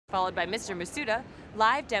followed by Mr. Masuda,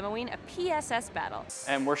 live demoing a PSS battle.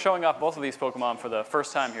 And we're showing off both of these Pokemon for the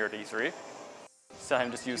first time here at E3. So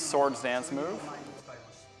him just use Swords Dance move,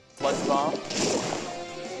 Sludge Bomb.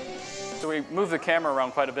 So we move the camera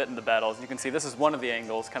around quite a bit in the battles. You can see this is one of the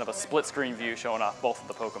angles, kind of a split screen view showing off both of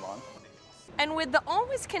the Pokemon. And with the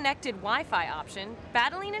always connected Wi-Fi option,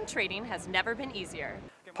 battling and trading has never been easier.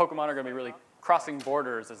 Pokemon are going to be really crossing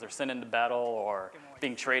borders as they're sent into battle or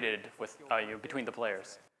being traded with, between the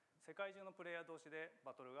players.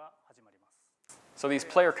 So these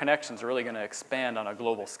player connections are really going to expand on a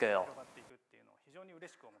global scale.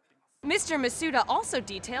 Mr. Masuda also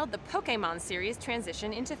detailed the Pokemon series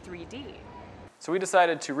transition into 3D. So we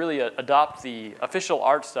decided to really adopt the official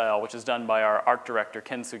art style, which is done by our art director,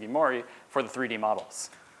 Ken Sugimori, for the 3D models.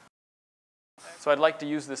 So I'd like to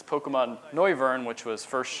use this Pokemon Noivern, which was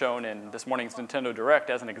first shown in this morning's Nintendo Direct,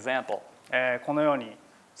 as an example.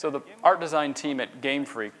 So the art design team at Game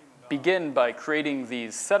Freak begin by creating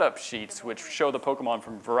these setup sheets which show the Pokemon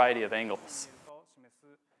from a variety of angles.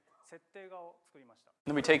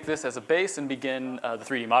 Then we take this as a base and begin the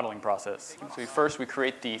 3D modeling process. So first we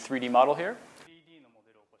create the 3D model here,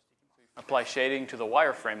 apply shading to the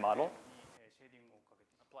wireframe model,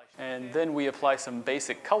 and then we apply some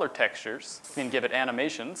basic color textures and give it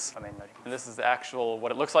animations. And this is the actual,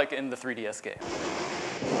 what it looks like in the 3DS game.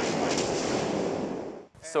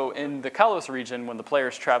 So in the Kalos region, when the player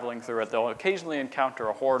is traveling through it, they'll occasionally encounter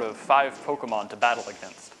a horde of 5 Pokemon to battle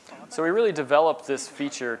against. So we really developed this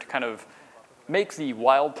feature to kind of make the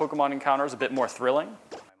wild Pokemon encounters a bit more thrilling.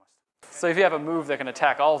 So if you have a move that can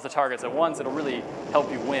attack all of the targets at once, it'll really help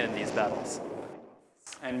you win in these battles.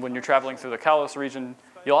 And when you're traveling through the Kalos region,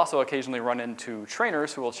 you'll also occasionally run into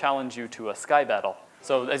trainers who will challenge you to a sky battle.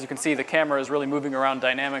 So as you can see, the camera is really moving around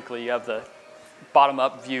dynamically. You have the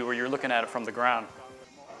bottom-up view where you're looking at it from the ground.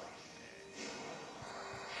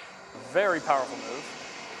 Very powerful move.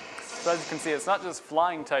 So as you can see, it's not just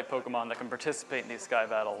flying-type Pokemon that can participate in these sky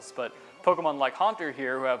battles, but Pokemon like Haunter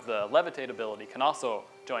here, who have the Levitate ability, can also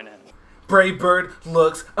join in. Brave Bird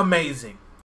looks amazing.